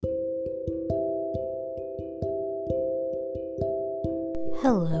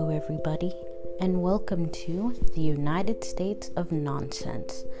Hello, everybody, and welcome to the United States of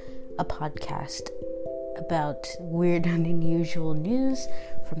Nonsense, a podcast about weird and unusual news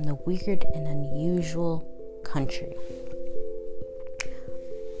from the weird and unusual country.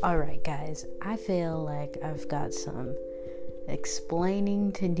 Alright, guys, I feel like I've got some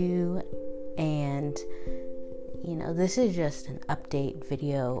explaining to do, and this is just an update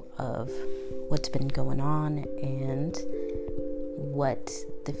video of what's been going on and what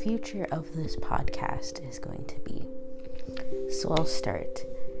the future of this podcast is going to be. So I'll start.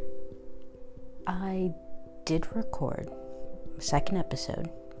 I did record a second episode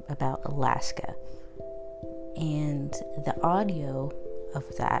about Alaska, and the audio of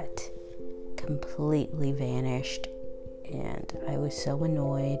that completely vanished, and I was so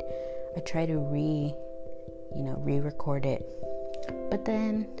annoyed. I tried to re-record it, but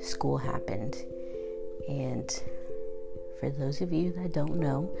then school happened, and for those of you that don't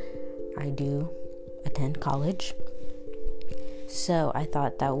know, I do attend college, so I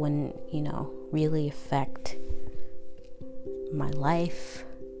thought that wouldn't, really affect my life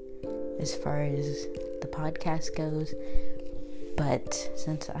as far as the podcast goes. But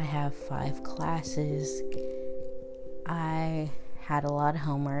since I have 5 classes, I had a lot of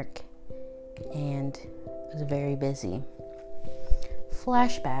homework and was very busy.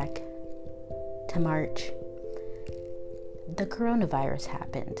 Flashback to March. The coronavirus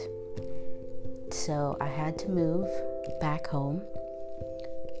happened, so I had to move back home.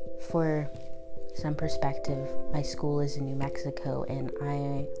 For some perspective, my school is in New Mexico and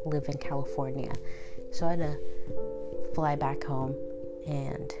I live in California, so I had to fly back home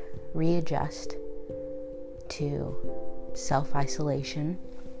and readjust to self-isolation.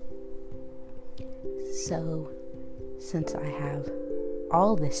 So since I have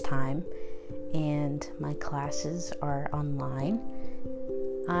all this time and my classes are online,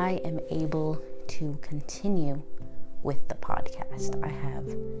 I am able to continue with the podcast. I have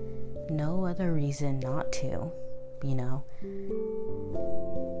no other reason not to,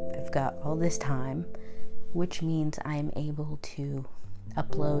 I've got all this time, which means I'm able to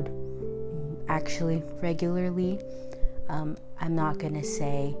upload actually regularly. I'm not gonna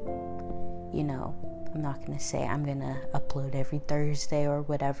say I'm gonna upload every Thursday or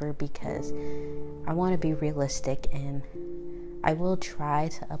whatever, because I want to be realistic, and I will try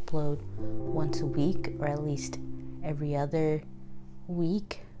to upload once a week or at least every other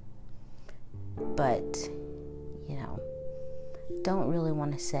week, but don't really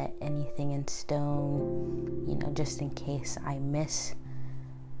want to set anything in stone, just in case I miss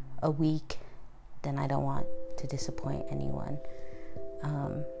a week, then I don't want to disappoint anyone.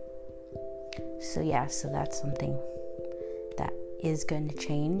 So that's something that is going to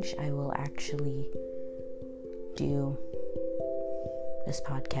change. I will actually do this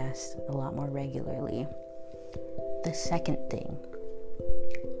podcast a lot more regularly. The second thing,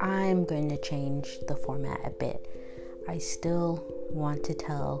 I'm going to change the format a bit. I still want to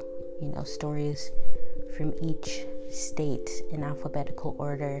tell, stories from each state in alphabetical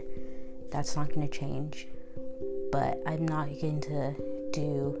order. That's not going to change. But I'm not going to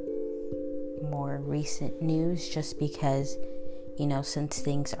do more recent news, just because, since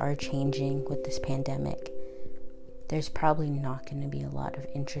things are changing with this pandemic, there's probably not going to be a lot of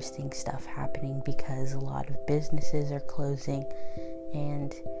interesting stuff happening, because a lot of businesses are closing,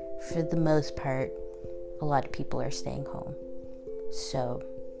 and for the most part, a lot of people are staying home. So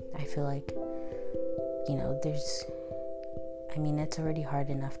I feel like, it's already hard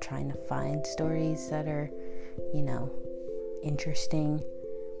enough trying to find stories that are, interesting,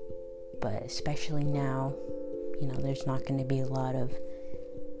 but especially now, there's not going to be a lot of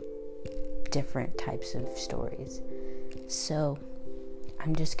different types of stories. So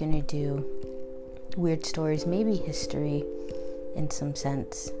I'm just going to do weird stories, maybe history in some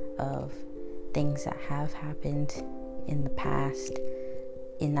sense of things that have happened in the past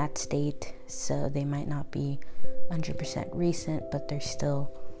in that state. So they might not be 100% recent, but they're still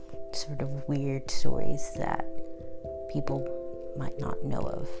sort of weird stories that people might not know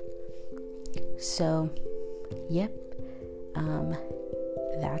of. So, yep,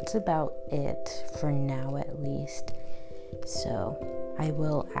 that's about it for now, at least. So I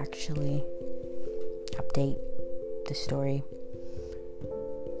will actually update the story.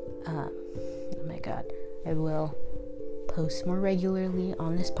 Oh my god, I will post more regularly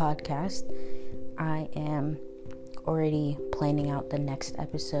on this podcast. I am already planning out the next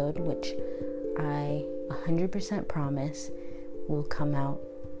episode, which I 100% promise will come out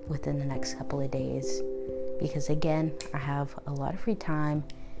within the next couple of days, because again, I have a lot of free time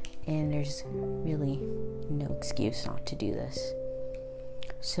and there's really no excuse not to do this.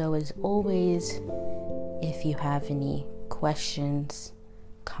 So as always, if you have any questions,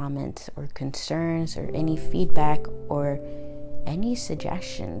 comments, or concerns, or any feedback, or any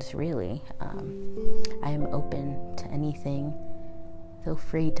suggestions, really, I am open to anything. Feel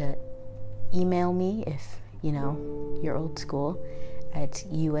free to email me if you're old school at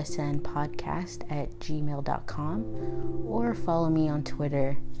usnpodcast@gmail.com, or follow me on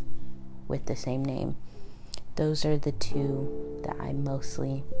Twitter with the same name. Those are the two that I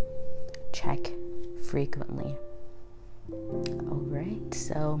mostly check frequently. Alright,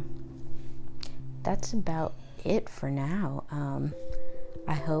 so that's about it for now.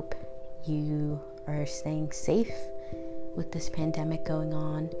 I hope you are staying safe with this pandemic going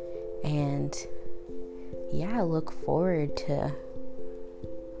on, and I look forward to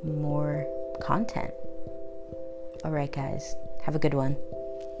more content. Alright guys, have a good one.